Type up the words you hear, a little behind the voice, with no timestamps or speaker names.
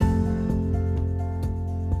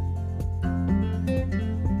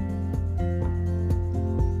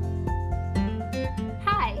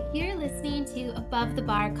Above the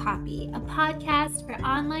Bar Copy, a podcast for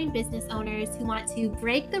online business owners who want to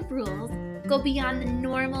break the rules, go beyond the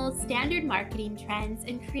normal standard marketing trends,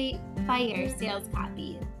 and create fire sales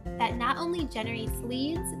copy that not only generates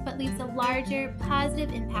leads, but leaves a larger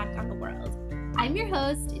positive impact on the world. I'm your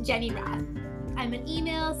host, Jenny Roth. I'm an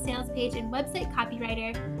email, sales page, and website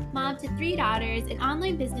copywriter, mom to 3 daughters, and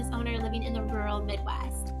online business owner living in the rural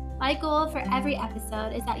Midwest. My goal for every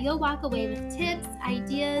episode is that you'll walk away with tips,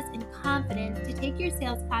 ideas, and confidence to take your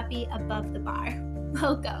sales copy above the bar.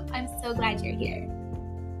 Welcome. I'm so glad you're here.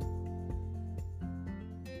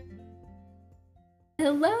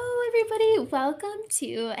 Hello, everybody. Welcome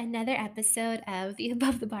to another episode of the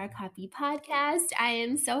Above the Bar Copy podcast. I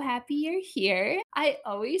am so happy you're here. I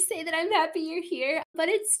always say that I'm happy you're here, but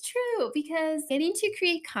it's true because getting to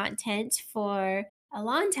create content for a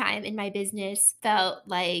long time in my business felt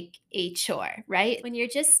like a chore, right? When you're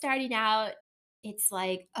just starting out, it's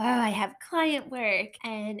like, oh, I have client work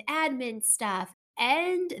and admin stuff.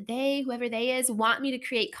 And whoever they is, want me to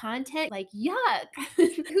create content. Like, yuck. Who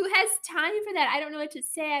has time for that? I don't know what to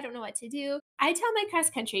say. I don't know what to do. I tell my cross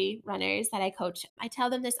country runners that I coach, I tell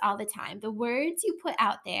them this all the time. The words you put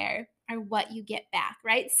out there are what you get back,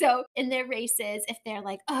 right? So in their races, if they're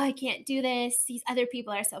like, oh, I can't do this, these other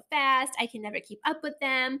people are so fast, I can never keep up with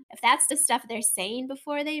them. If that's the stuff they're saying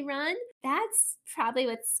before they run, that's probably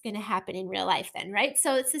what's going to happen in real life then, right?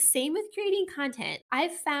 So it's the same with creating content.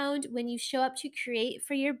 I've found when you show up to create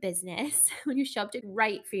for your business, when you show up to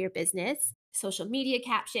write for your business, social media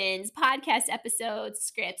captions, podcast episodes,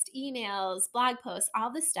 scripts, emails, blog posts,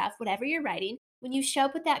 all the stuff, whatever you're writing, when you show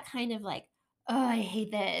up with that kind of like, oh, I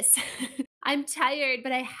hate this. I'm tired,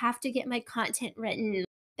 but I have to get my content written.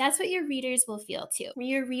 That's what your readers will feel too. When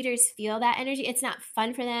your readers feel that energy, it's not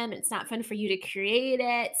fun for them. It's not fun for you to create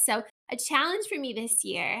it. So a challenge for me this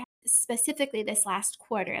year, specifically this last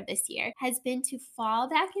quarter of this year, has been to fall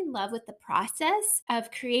back in love with the process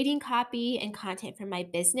of creating copy and content for my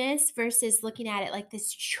business versus looking at it like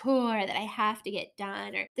this chore that I have to get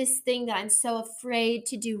done or this thing that I'm so afraid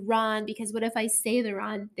to do wrong because what if I say the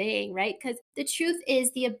wrong thing, right? Because the truth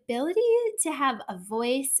is the ability to have a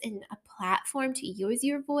voice and a platform to use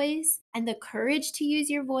your voice and the courage to use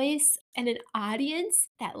your voice and an audience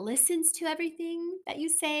that listens to everything that you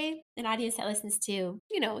say, an audience that listens to,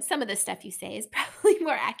 some of the stuff you say is probably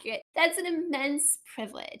more accurate. That's an immense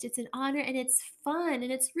privilege. It's an honor and it's fun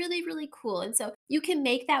and it's really, really cool. And so you can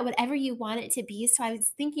make that whatever you want it to be. So I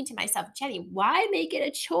was thinking to myself, Jenny, why make it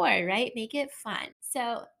a chore, right? Make it fun.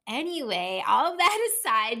 So anyway, all of that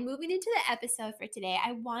aside, moving into the episode for today,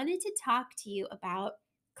 I wanted to talk to you about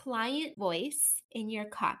client voice in your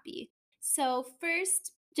copy. So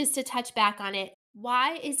first, just to touch back on it,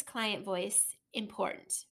 why is client voice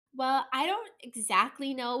important? Well, I don't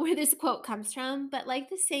exactly know where this quote comes from, but like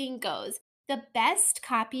the saying goes, the best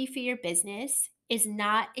copy for your business is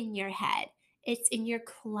not in your head. It's in your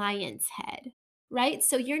client's head, right?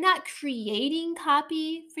 So you're not creating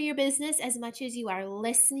copy for your business as much as you are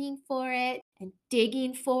listening for it and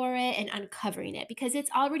digging for it and uncovering it because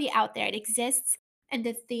it's already out there. It exists. And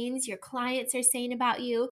the things your clients are saying about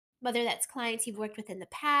you, whether that's clients you've worked with in the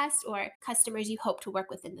past or customers you hope to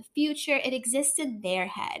work with in the future, it exists in their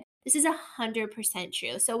head. This is 100%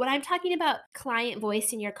 true. So when I'm talking about client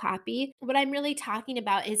voice in your copy, what I'm really talking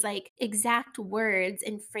about is like exact words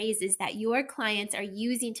and phrases that your clients are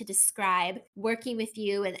using to describe working with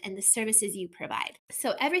you and the services you provide.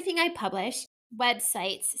 So everything I publish,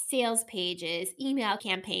 websites, sales pages, email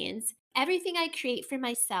campaigns, everything I create for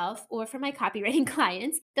myself or for my copywriting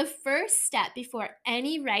clients, the first step before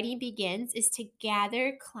any writing begins is to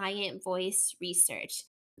gather client voice research.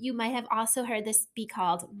 You might have also heard this be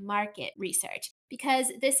called market research because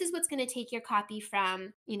this is what's going to take your copy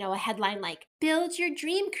from, a headline like build your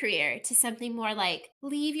dream career to something more like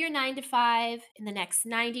leave your 9 to 5 in the next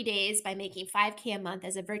 90 days by making 5K a month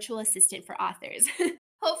as a virtual assistant for authors.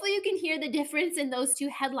 Hopefully you can hear the difference in those two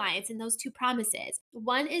headlines and those two promises.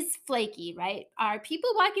 One is flaky, right? Are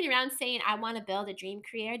people walking around saying, I want to build a dream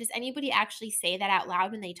career? Does anybody actually say that out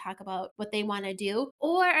loud when they talk about what they want to do?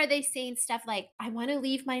 Or are they saying stuff like, I want to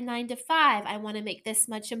leave my 9 to 5. I want to make this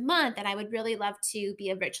much a month. And I would really love to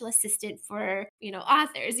be a virtual assistant for,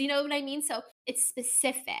 authors. You know what I mean? So it's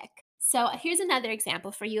specific. So here's another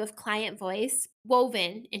example for you of client voice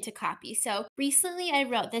woven into copy. So recently I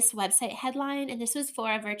wrote this website headline, and this was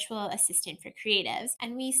for a virtual assistant for creatives.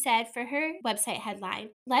 And we said for her website headline,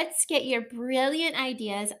 let's get your brilliant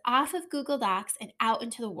ideas off of Google Docs and out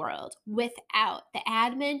into the world without the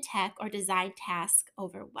admin, tech, or design task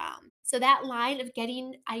overwhelm. So that line of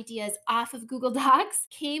getting ideas off of Google Docs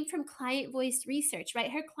came from client voice research,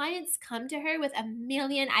 right? Her clients come to her with a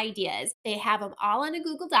million ideas. They have them all in a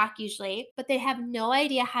Google Doc usually, but they have no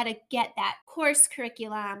idea how to get that course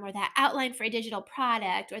curriculum or that outline for a digital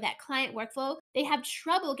product or that client workflow. They have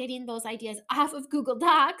trouble getting those ideas off of Google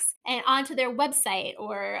Docs and onto their website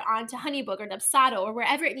or onto Honeybook or Dubsado or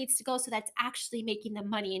wherever it needs to go. So that's actually making them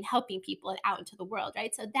money and helping people and out into the world,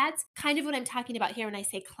 right? So that's kind of what I'm talking about here when I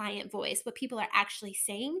say client voice, what people are actually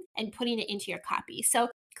saying and putting it into your copy. So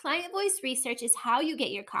client voice research is how you get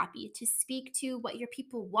your copy to speak to what your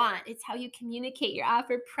people want. It's how you communicate your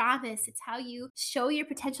offer promise. It's how you show your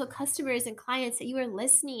potential customers and clients that you are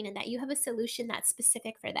listening and that you have a solution that's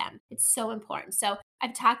specific for them. It's so important. So,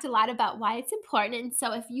 I've talked a lot about why it's important. And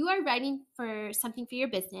so, if you are writing for something for your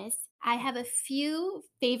business, I have a few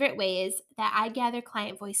favorite ways that I gather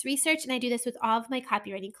client voice research. And I do this with all of my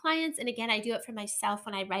copywriting clients. And again, I do it for myself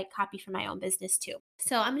when I write copy for my own business too.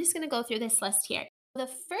 So, I'm just going to go through this list here. The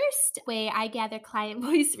first way I gather client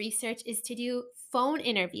voice research is to do phone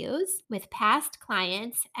interviews with past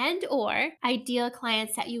clients and or ideal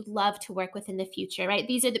clients that you'd love to work with in the future, right?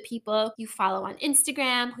 These are the people you follow on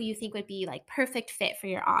Instagram who you think would be like perfect fit for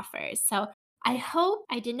your offers. So I hope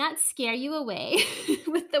I did not scare you away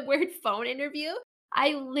with the word phone interview.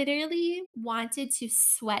 I literally wanted to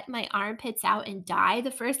sweat my armpits out and die. The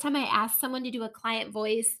first time I asked someone to do a client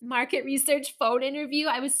voice market research phone interview,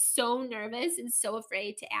 I was so nervous and so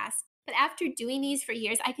afraid to ask. But after doing these for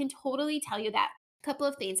years, I can totally tell you that couple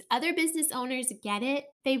of things. Other business owners get it.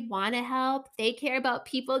 They want to help. They care about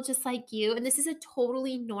people just like you. And this is a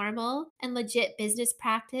totally normal and legit business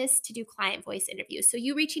practice to do client voice interviews. So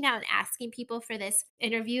you reaching out and asking people for this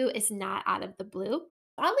interview is not out of the blue.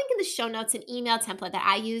 I'll link in the show notes an email template that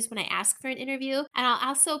I use when I ask for an interview. And I'll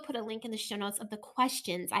also put a link in the show notes of the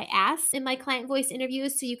questions I ask in my client voice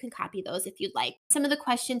interviews so you can copy those if you'd like. Some of the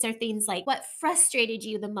questions are things like what frustrated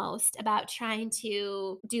you the most about trying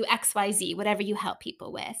to do XYZ, whatever you help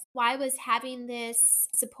people with? Why was having this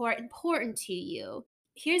support important to you?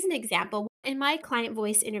 Here's an example. In my client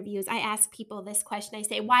voice interviews, I ask people this question. I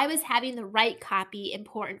say, why was having the right copy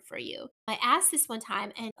important for you? I asked this one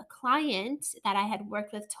time, and a client that I had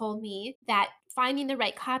worked with told me that finding the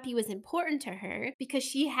right copy was important to her because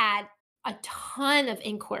she had a ton of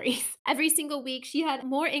inquiries. Every single week, she had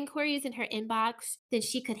more inquiries in her inbox than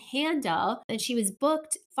she could handle, and she was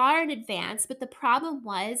booked far in advance. But the problem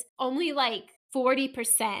was only like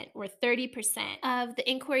 40% or 30% of the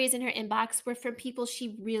inquiries in her inbox were from people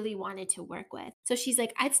she really wanted to work with. So she's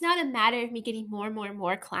like, it's not a matter of me getting more and more and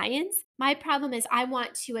more clients. My problem is I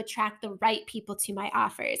want to attract the right people to my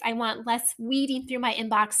offers. I want less weeding through my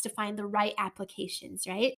inbox to find the right applications,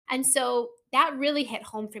 right? And so that really hit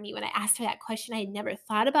home for me when I asked her that question. I had never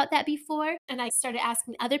thought about that before. And I started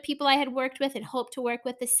asking other people I had worked with and hope to work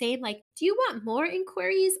with the same, like, do you want more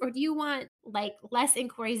inquiries or do you want like less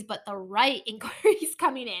inquiries, but the right inquiries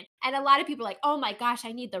coming in? And a lot of people are like, oh my gosh,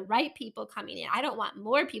 I need the right people coming in. I don't want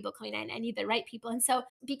more people coming in. I need the right people. And so,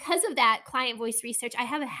 because of that client voice research, I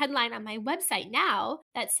have a headline on my website now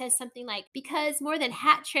that says something like, because more than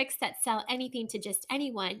hat tricks that sell anything to just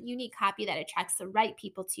anyone, you need copy that attracts the right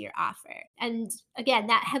people to your offer. And again,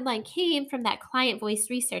 that headline came from that client voice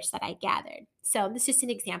research that I gathered. So, this is just an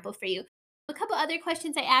example for you. A couple other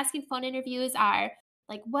questions I ask in phone interviews are,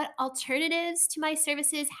 like, what alternatives to my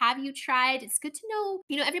services have you tried? It's good to know,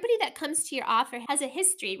 everybody that comes to your offer has a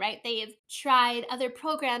history, right? They have tried other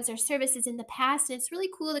programs or services in the past. And it's really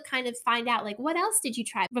cool to kind of find out, like, what else did you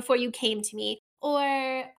try before you came to me?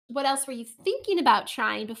 Or what else were you thinking about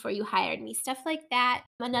trying before you hired me? Stuff like that.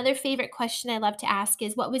 Another favorite question I love to ask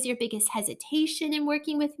is, what was your biggest hesitation in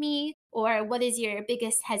working with me? Or what is your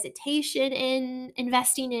biggest hesitation in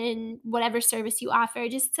investing in whatever service you offer?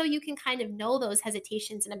 Just so you can kind of know those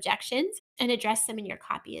hesitations and objections and address them in your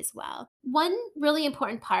copy as well. One really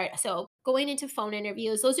important part, so going into phone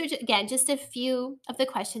interviews, those are, again, just a few of the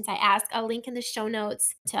questions I ask. I'll link in the show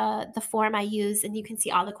notes to the form I use, and you can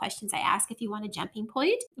see all the questions I ask if you want a jumping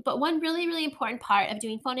point. But one really, really important part of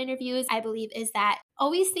doing phone interviews, I believe, is that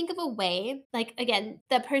always think of a way, like, again,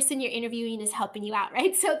 the person you're interviewing is helping you out,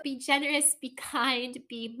 right? So be generous, be kind,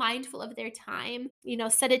 be mindful of their time,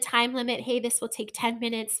 set a time limit. Hey, this will take 10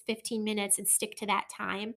 minutes, 15 minutes, and stick to that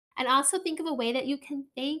time. And also think of a way that you can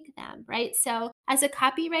thank them, right? So, as a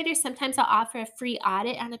copywriter, sometimes I'll offer a free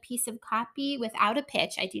audit on a piece of copy without a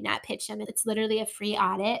pitch. I do not pitch them, it's literally a free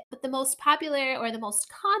audit. But the most popular or the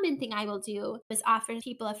most common thing I will do is offer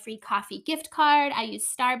people a free coffee gift card. I use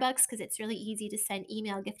Starbucks because it's really easy to send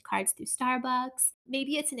email gift cards through Starbucks.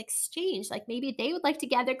 Maybe it's an exchange, like maybe they would like to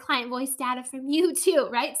gather client voice data from you too,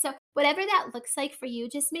 right? So, whatever that looks like for you,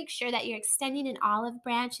 just make sure that you're extending an olive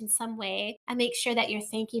branch in some way and make sure that you're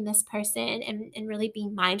thanking this person and really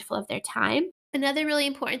being mindful of their time. Another really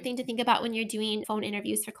important thing to think about when you're doing phone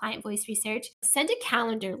interviews for client voice research, send a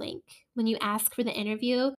calendar link when you ask for the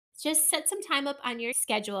interview. Just set some time up on your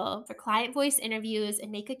schedule for client voice interviews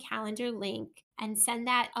and make a calendar link and send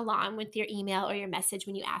that along with your email or your message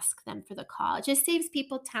when you ask them for the call. It just saves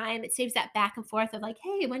people time. It saves that back and forth of like,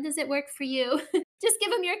 hey, when does it work for you? Just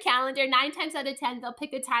give them your calendar. 9 times out of 10, they'll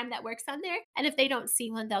pick a time that works on there. And if they don't see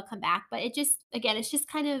one, they'll come back. But it just, again, it's just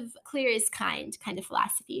kind of clear is kind of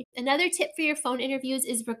philosophy. Another tip for your phone interviews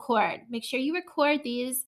is record. Make sure you record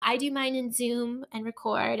these. I do mine in Zoom and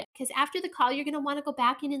record because after the call, you're going to want to go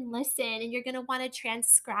back in and listen and you're going to want to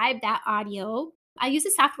transcribe that audio. I use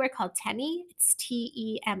a software called Temi. It's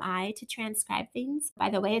Temi to transcribe things. By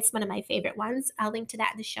the way, it's one of my favorite ones. I'll link to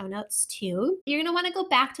that in the show notes too. You're going to want to go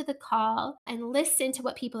back to the call and listen to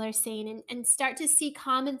what people are saying and start to see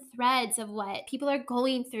common threads of what people are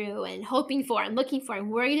going through and hoping for and looking for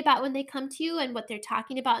and worried about when they come to you and what they're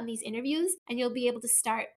talking about in these interviews. And you'll be able to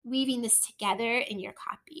start weaving this together in your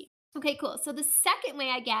copy. Okay, cool. So the second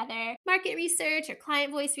way I gather market research or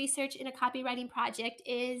client voice research in a copywriting project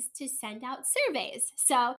is to send out surveys.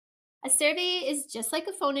 So a survey is just like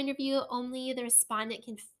a phone interview, only the respondent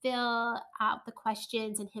can fill out the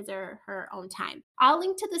questions in his or her own time. I'll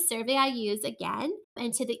link to the survey I use again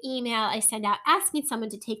and to the email I send out asking someone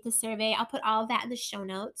to take the survey. I'll put all of that in the show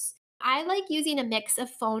notes. I like using a mix of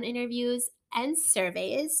phone interviews and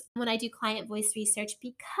surveys when I do client voice research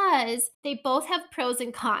because they both have pros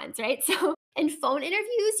and cons, right? So in phone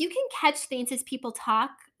interviews, you can catch things as people talk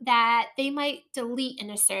that they might delete in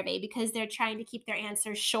a survey because they're trying to keep their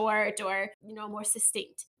answers short or, more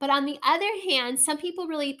succinct. But on the other hand, some people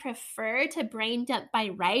really prefer to brain dump by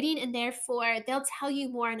writing and therefore they'll tell you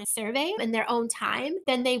more in a survey in their own time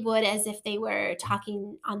than they would as if they were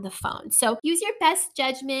talking on the phone. So use your best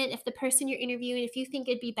judgment if the person you're interviewing, if you think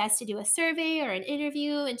it'd be best to do a survey or an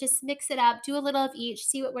interview and just mix it up, do a little of each,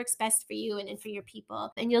 see what works best for you and for your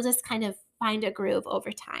people. And you'll just kind of find a groove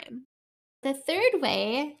over time. The third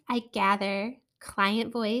way I gather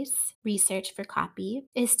client voice research for copy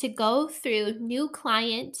is to go through new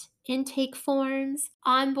client intake forms,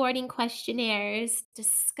 onboarding questionnaires,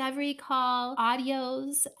 discovery call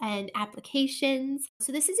audios, and applications.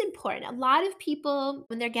 So, this is important. A lot of people,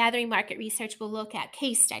 when they're gathering market research, will look at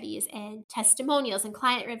case studies and testimonials and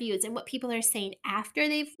client reviews and what people are saying after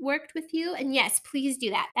they've worked with you. And yes, please do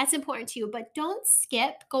that. That's important too. But don't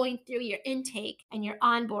skip going through your intake and your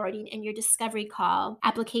onboarding and your discovery call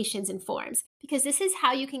applications and forms, because this is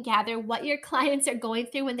how you can gather what your clients are going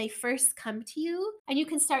through when they first come to you. And you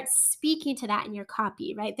can start speaking to that in your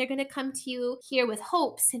copy, right? They're going to come to you here with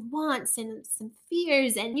hopes and wants and some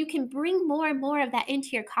fears. And you can bring more and more of that into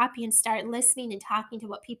your copy and start listening and talking to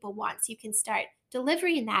what people want. So you can start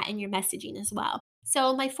delivering that in your messaging as well.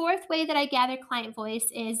 So, my fourth way that I gather client voice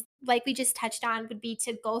is, like we just touched on, would be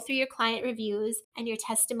to go through your client reviews and your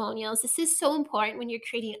testimonials. This is so important when you're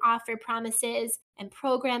creating offer promises and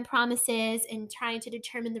program promises and trying to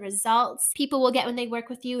determine the results people will get when they work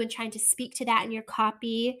with you and trying to speak to that in your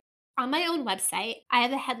copy. On my own website, I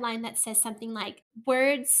have a headline that says something like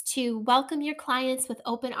words to welcome your clients with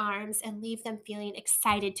open arms and leave them feeling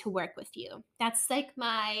excited to work with you. That's like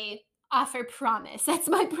my offer promise. That's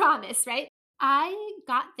my promise, right? I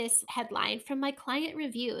got this headline from my client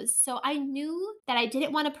reviews. So I knew that I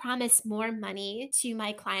didn't want to promise more money to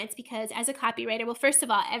my clients because as a copywriter, well, first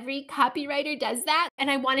of all, every copywriter does that.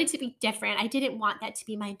 And I wanted to be different. I didn't want that to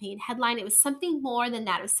be my main headline. It was something more than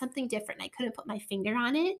that. It was something different. I couldn't put my finger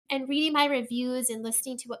on it. And reading my reviews and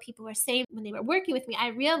listening to what people were saying when they were working with me, I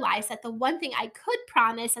realized that the one thing I could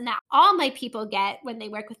promise and that all my people get when they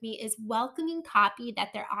work with me is welcoming copy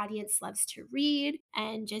that their audience loves to read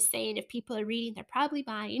and just saying if people are reading, they're probably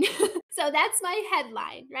buying. So that's my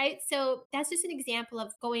headline, right? So that's just an example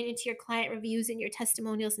of going into your client reviews and your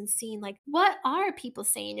testimonials and seeing like, what are people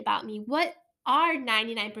saying about me? What are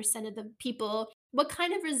 99% of the people? What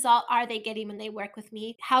kind of result are they getting when they work with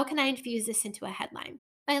me? How can I infuse this into a headline?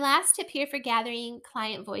 My last tip here for gathering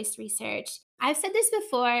client voice research, I've said this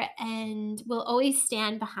before and will always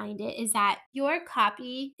stand behind it, is that your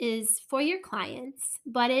copy is for your clients,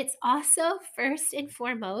 but it's also first and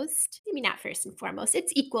foremost, maybe not first and foremost,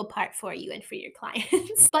 it's equal part for you and for your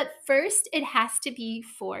clients. But first, it has to be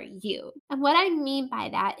for you. And what I mean by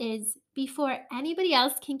that is before anybody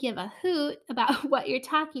else can give a hoot about what you're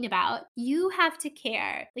talking about, you have to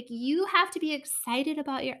care. Like, you have to be excited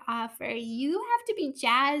about your offer. You have to be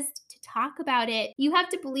jazzed to talk about it. You have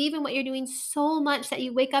to believe in what you're doing so much that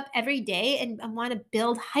you wake up every day and want to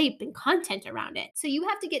build hype and content around it. So you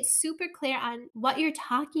have to get super clear on what you're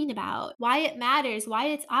talking about, why it matters, why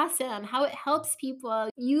it's awesome, how it helps people.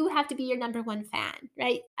 You have to be your number one fan,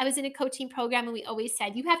 right? I was in a coaching program and we always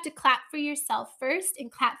said you have to clap for yourself first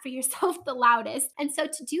and clap for yourself the loudest. And so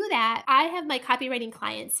to do that, I have my copywriting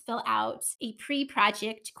clients fill out a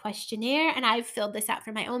pre-project questionnaire, and I've filled this out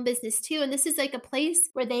for my own business too. And this is like a place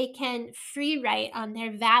where they can free write on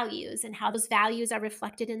their values and how those values are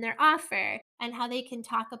reflected in their offer, and how they can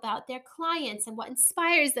talk about their clients and what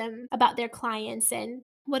inspires them about their clients, and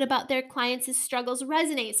what about their clients' struggles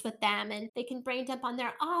resonates with them, and they can brain dump on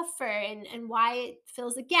their offer and why it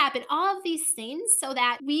fills a gap and all of these things, so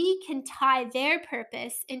that we can tie their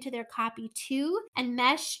purpose into their copy too, and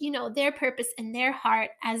mesh, their purpose and their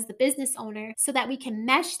heart as the business owner, so that we can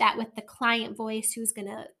mesh that with the client voice who's going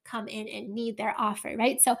to come in and need their offer,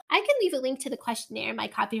 right? So I can leave a link to the questionnaire my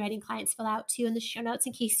copywriting clients fill out too in the show notes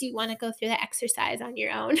in case you want to go through that exercise on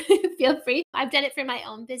your own. Feel free. I've done it for my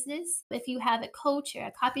own business. If you have a coach or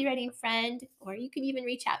a copywriting friend, or you can even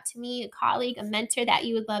reach out to me, a colleague, a mentor that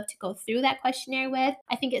you would love to go through that questionnaire with,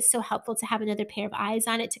 I think it's so helpful to have another pair of eyes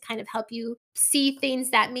on it to kind of help you see things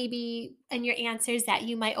that maybe in your answers that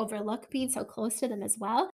you might overlook being so close to them as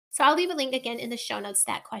well. So I'll leave a link again in the show notes to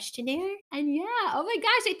that questionnaire. And yeah, oh my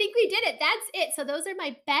gosh, I think we did it. That's it. So those are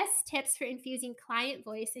my best tips for infusing client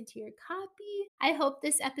voice into your copy. I hope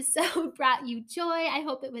this episode brought you joy. I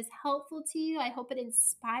hope it was helpful to you. I hope it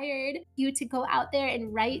inspired you to go out there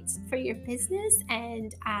and write for your business.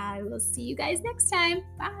 And I will see you guys next time.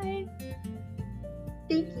 Bye.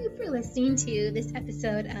 Thank you for listening to this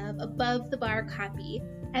episode of Above the Bar Copy.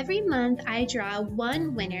 Every month, I draw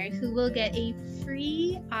one winner who will get a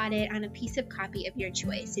free audit on a piece of copy of your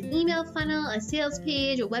choice. An email funnel, a sales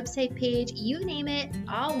page, a website page, you name it.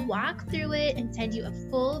 I'll walk through it and send you a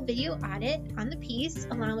full video audit on the piece,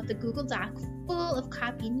 along with a Google Doc full of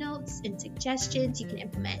copy notes and suggestions you can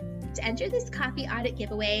implement. To enter this copy audit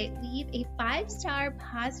giveaway, leave a 5-star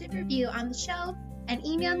positive review on the show and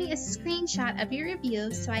email me a screenshot of your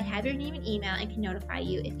review so I have your name and email and can notify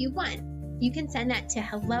you if you won. You can send that to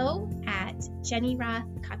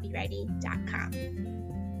hello@jennyrothcopywriting.com.